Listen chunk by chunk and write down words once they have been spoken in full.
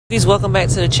Please welcome back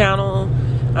to the channel.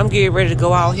 I'm getting ready to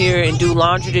go out here and do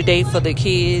laundry today for the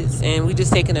kids, and we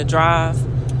just taking a drive.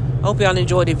 I hope y'all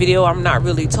enjoyed the video. I'm not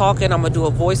really talking. I'm gonna do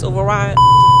a voiceover ride,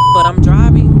 but I'm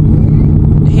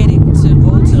driving, heading to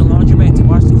go to the laundromat to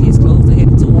wash the kids' clothes, and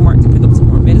heading to Walmart to pick up some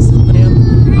more medicine for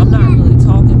them. I'm not really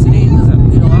talking today because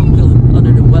I'm feeling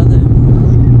under the weather.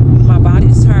 My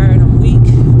body's tired. I'm weak.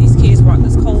 These kids brought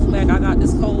this cold back. I got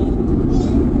this cold,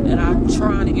 and I'm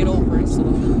trying to get over it. So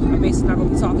I'm basically not gonna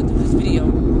be talking through this video.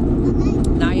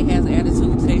 Niyah has an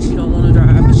attitude today. She don't want to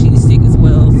drive, but she's sick as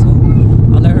well. So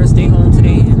I'll let her stay home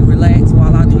today and relax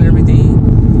while I do everything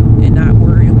and not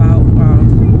worry about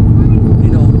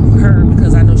her,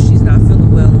 because I know she's not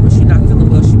feeling well. And when she's not feeling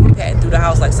well, she be patting through the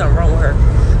house like something wrong with her.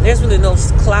 There's really no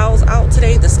clouds out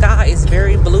today. The sky is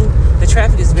very blue. The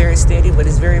traffic is very steady, but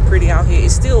it's very pretty out here.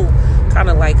 It's still kind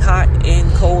of like hot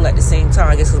and cold at the same time,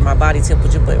 I guess, because my body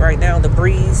temperature. But right now the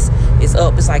breeze is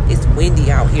up. It's like it's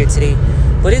windy out here today,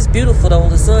 but it's beautiful though.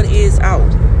 The sun is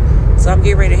out. So I'm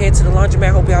getting ready to head to the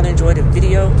laundromat. Hope y'all enjoyed the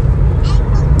video.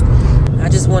 I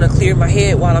just want to clear my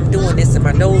head while I'm doing this, and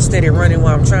my nose steady running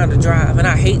while I'm trying to drive, and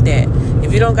I hate that.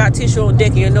 If you don't got tissue on deck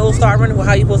and your nose start running, well,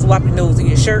 how you supposed to wipe your nose in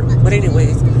your shirt? But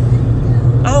anyways,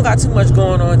 I don't got too much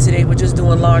going on today. We're just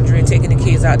doing laundry and taking the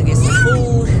kids out to get some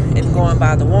food and going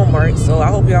by the Walmart. So I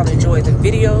hope y'all enjoyed the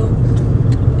video.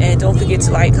 And don't forget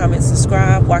to like, comment,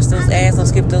 subscribe. Watch those ads. Don't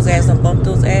skip those ads. Don't bump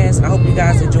those ads. I hope you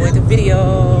guys enjoyed the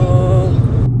video.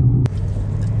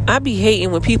 I be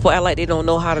hating when people act like they don't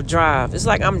know how to drive. It's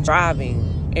like I'm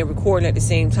driving and recording at the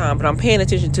same time, but I'm paying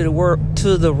attention to the road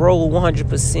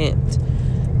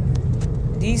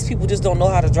 100%. These people just don't know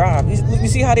how to drive. You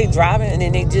see how they driving, and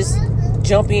then they just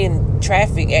jump in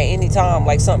traffic at any time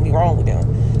like something be wrong with them.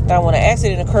 Now, when an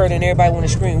accident occurred and everybody want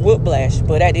to scream whiplash,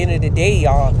 but at the end of the day,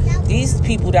 y'all, these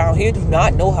people down here do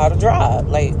not know how to drive.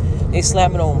 Like, they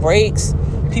slamming on brakes,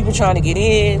 people trying to get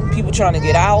in, people trying to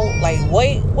get out. Like,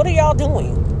 wait, what are y'all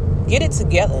doing? Get it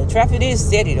together. Traffic is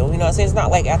steady though, you know what I'm saying? It's not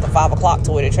like after 5 o'clock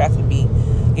to where the traffic be,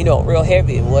 real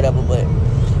heavy or whatever, but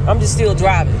I'm just still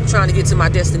driving, trying to get to my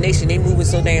destination. They moving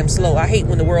so damn slow. I hate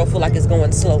when the world feel like it's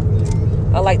going slow.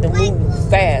 I like to move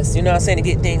fast, you know what I'm saying, to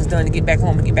get things done, to get back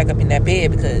home and get back up in that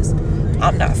bed, because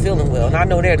I'm not feeling well, and I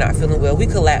know they're not feeling well. We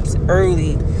collapsed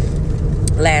early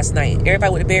last night.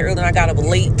 Everybody went to bed early, and I got up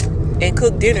late and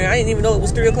cooked dinner. I didn't even know it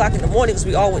was 3 o'clock in the morning because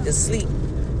we all went to sleep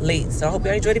late. So I hope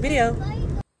y'all enjoyed the video.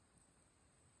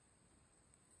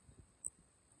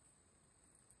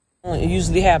 I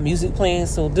usually have music playing,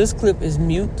 so this clip is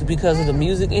mute because of the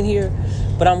music in here.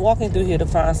 But I'm walking through here to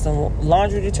find some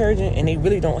laundry detergent, and they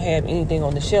really don't have anything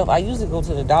on the shelf. I usually go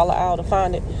to the dollar aisle to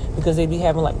find it, because they be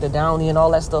having like the Downy and all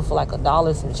that stuff for like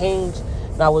 $1 some change,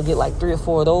 and I would get like 3 or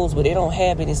 4 of those, but they don't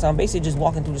have any. So I'm basically just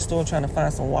walking through the store trying to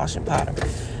find some washing powder,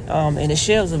 and the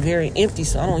shelves are very empty,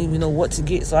 so I don't even know what to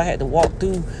get. So I had to walk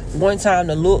through one time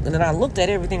to look, and then I looked at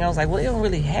everything. I was like, well, they don't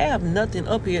really have nothing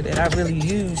up here that I really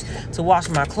use to wash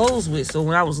my clothes with. So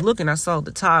when I was looking, I saw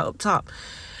the tire up top,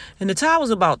 and the tire was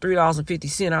about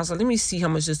 $3.50. I was like, let me see how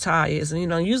much this tire is. And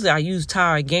usually I use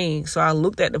Tire Gain, so I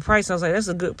looked at the price, and I was like, that's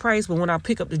a good price. But when I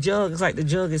pick up the jug, it's like the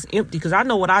jug is empty, because I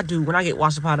know what I do when I get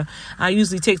washing powder. I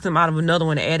usually take them out of another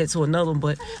one and add it to another one,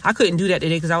 but I couldn't do that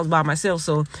today because I was by myself.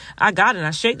 So I got it, and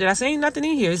I shaked it. I said, ain't nothing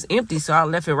in here, it's empty. So I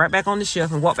left it right back on the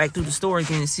shelf and walked back through the store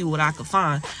again and see what I could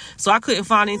find. So I couldn't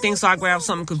find anything, so I grabbed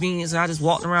something convenient, and I just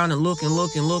walked around and look and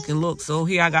look and look and look. So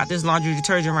here I got this laundry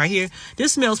detergent right here.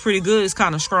 This smells pretty good. It's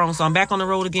kind of strong. So I'm back on the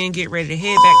road again, get ready to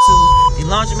head back to the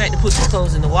laundromat to put some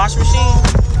clothes in the washing machine.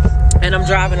 And I'm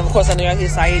driving. Of course, I know y'all hear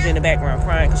Saeed in the background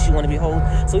crying because she want to be home.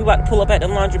 So we about to pull up at the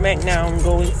laundromat now and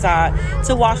go inside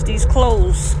to wash these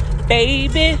clothes,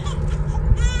 baby. I'm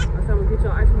gonna get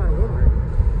y'all ice cream out of Walmart.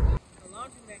 The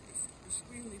laundromat is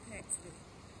extremely packed today.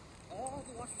 All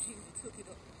the washing machines took it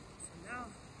up. So now I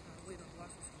gotta wait on the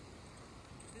washing machine.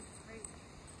 This is crazy.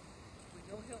 With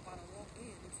no help, I don't walk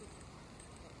in and took it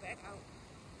back out.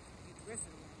 Get the rest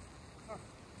of it. Huh.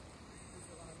 This is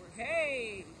a lot of work.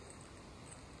 Hey!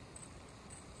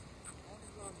 All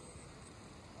this laundry.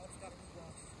 All this gotta be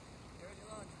washed. Dirty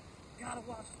laundry. Gotta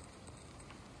wash it.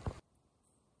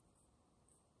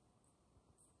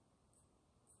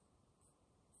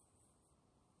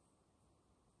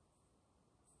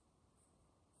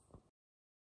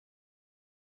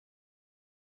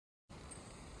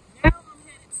 Now I'm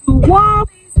headed to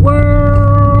Wally's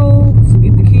World to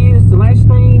get the kids some ice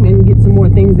cream and get some more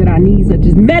things that I need, such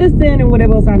as medicine and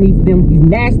whatever else I need for them with these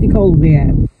nasty colds they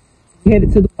have. We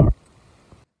headed to the park.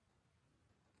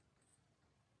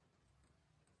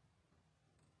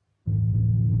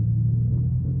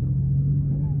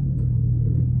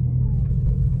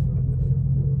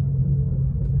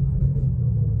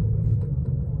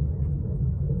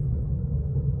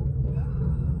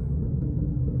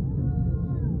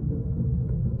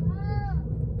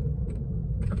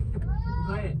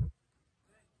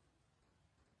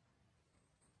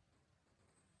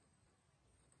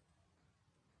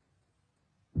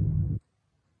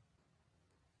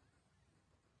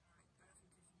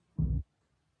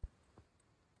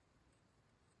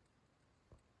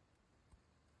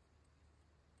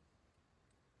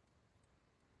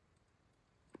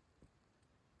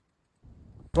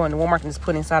 Going to Walmart and just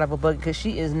put inside of a buggy because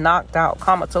she is knocked out,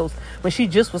 comatose, when she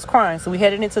just was crying. So we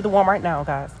headed into the Walmart now,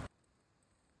 guys.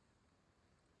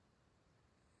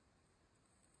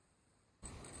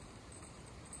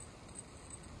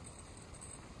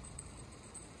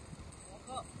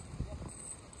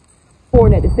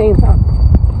 Pouring at the same time.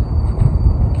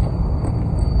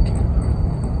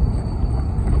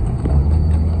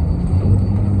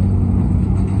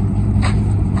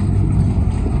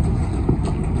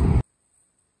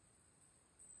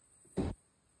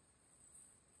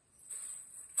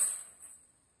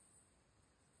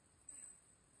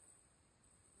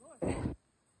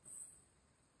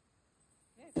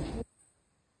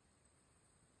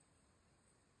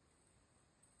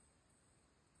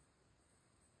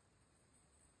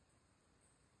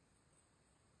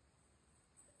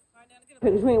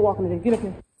 You ain't walking today. Get up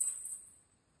here.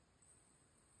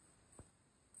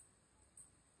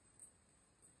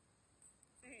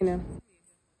 Hey now.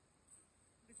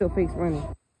 Get your face running.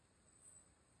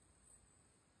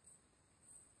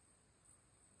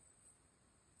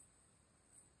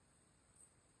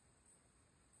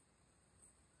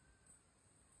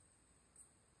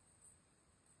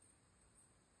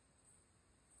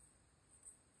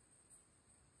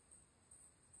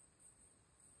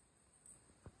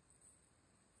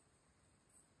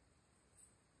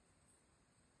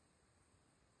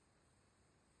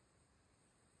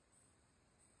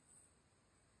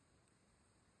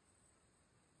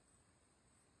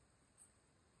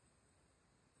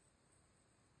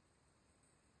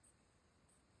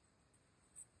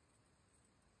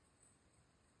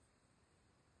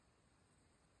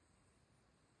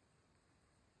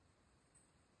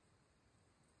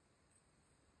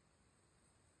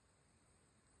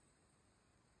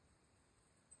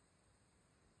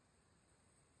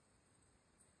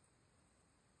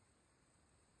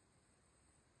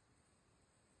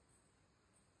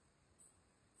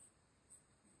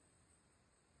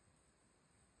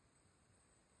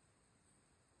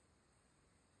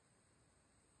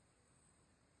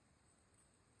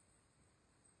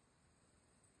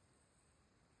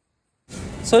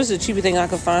 So this is the cheapest thing I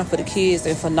could find for the kids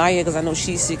and for Niyah because I know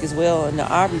she's sick as well. And the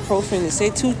ibuprofen, they say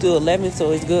 2 through 11,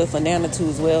 so it's good for Nana too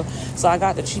as well. So I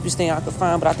got the cheapest thing I could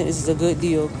find, but I think this is a good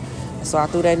deal. So I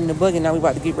threw that in the buggy. Now we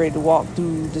about to get ready to walk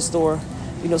through the store.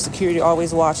 You know, security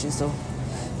always watching, so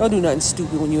don't do nothing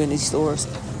stupid when you're in these stores.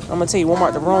 I'm going to tell you,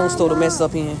 Walmart the wrong store to mess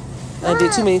up in. I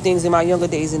did too many things in my younger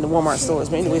days in the Walmart stores.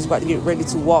 But anyways, about to get ready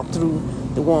to walk through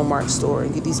the Walmart store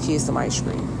and get these kids some ice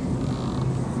cream.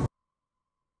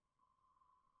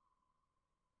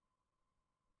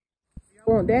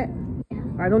 Want that? All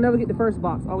right, don't never get the first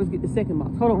box. Always get the second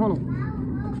box. Hold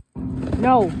on.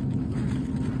 No.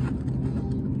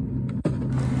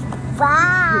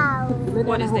 Wow.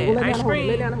 What is that? Ice cream?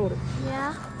 Lay down and hold it.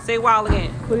 Yeah. Say wow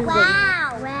again.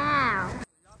 Wow. Wow.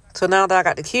 So now that I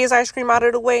got the kids' ice cream out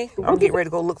of the way, I'm getting ready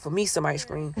to go look for me some ice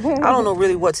cream. I don't know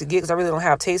really what to get because I really don't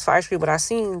have taste for ice cream, but I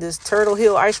seen this Turtle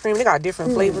Hill ice cream. They got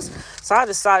different flavors. So I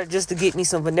decided just to get me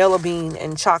some vanilla bean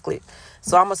and chocolate.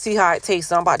 So I'm going to see how it tastes.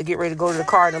 So I'm about to get ready to go to the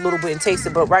car in a little bit and taste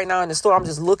it. But right now in the store, I'm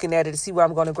just looking at it to see what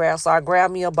I'm going to grab. So I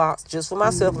grabbed me a box just for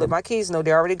myself. Let my kids know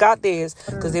they already got theirs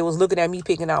because they was looking at me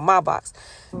picking out my box.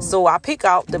 So I pick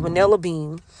out the vanilla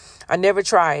bean. I never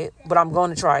try it, but I'm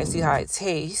going to try and see how it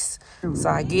tastes. So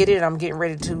I get it. I'm getting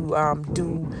ready to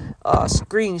do a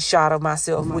screenshot of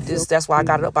myself with this. That's why I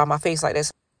got it up by my face like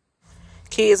that.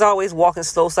 Kids always walking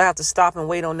slow, so I have to stop and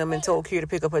wait on them and told Kira to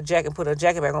pick up her jacket and put her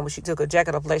jacket back on. But she took her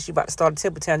jacket off like she about to start a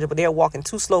temper tantrum, but they're walking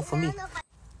too slow for me.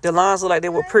 The lines look like they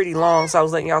were pretty long, so I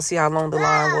was letting y'all see how long the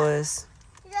line was.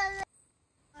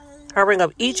 I ring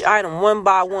up each item one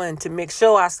by one to make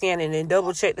sure I scan it and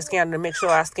double check the scanner to make sure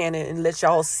I scan it and let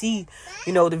y'all see,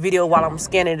 you know, the video while I'm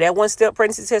scanning. That one-step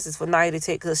pregnancy test is for Niyah to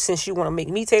take because since she want to make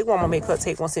me take one, I'm going to make her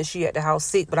take one since she at the house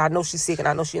sick. But I know she's sick and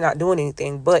I know she's not doing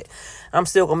anything. But I'm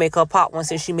still going to make her pop one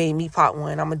since she made me pop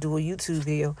one. I'm going to do a YouTube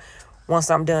video once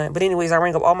I'm done. But anyways, I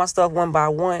ring up all my stuff one by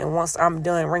one. And once I'm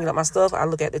done ringing up my stuff, I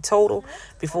look at the total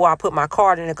before I put my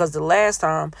card in it because the last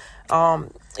time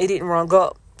it didn't rung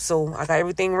up. So I got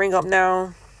everything ring up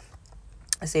now.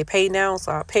 I say pay now,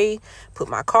 so I pay, put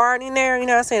my card in there. You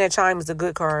know what I'm saying? That Chime is a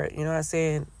good card. You know what I'm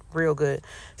saying? Real good.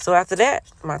 So after that,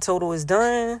 my total is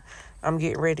done. I'm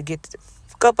getting ready to get the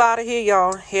fuck up out of here,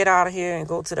 y'all. Head out of here and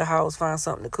go to the house, find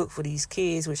something to cook for these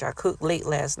kids, which I cooked late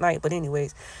last night. But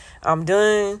anyways, I'm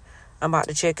done. I'm about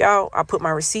to check out. I put my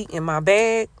receipt in my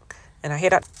bag and I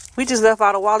head out. We just left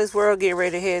out of Wally's World, getting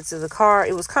ready to head to the car.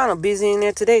 It was kind of busy in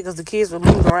there today because the kids were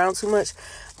moving around too much.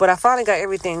 But I finally got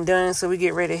everything done, so we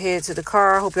get ready to head to the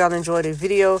car. Hope y'all enjoyed the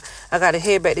video. I got to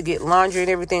head back to get laundry and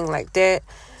everything like that.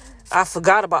 I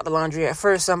forgot about the laundry at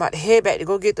first, so I'm about to head back to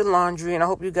go get the laundry. And I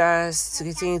hope you guys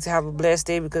continue to have a blessed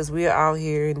day because we are out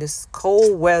here in this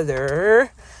cold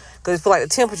weather. Because I feel like the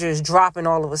temperature is dropping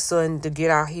all of a sudden to get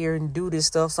out here and do this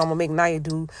stuff. So I'm going to make Niyah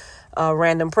do a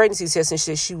random pregnancy test and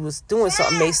shit. She was doing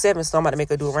something May 7th, so I'm about to make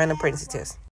her do a random pregnancy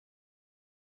test.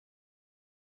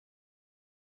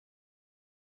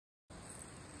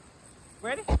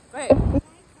 Ready? Go ahead.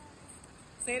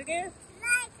 Say it again.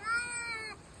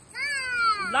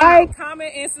 Like,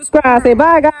 comment, and subscribe. Say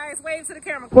bye, guys. Wave to the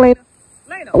camera.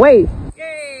 Lena, wave. Yeah.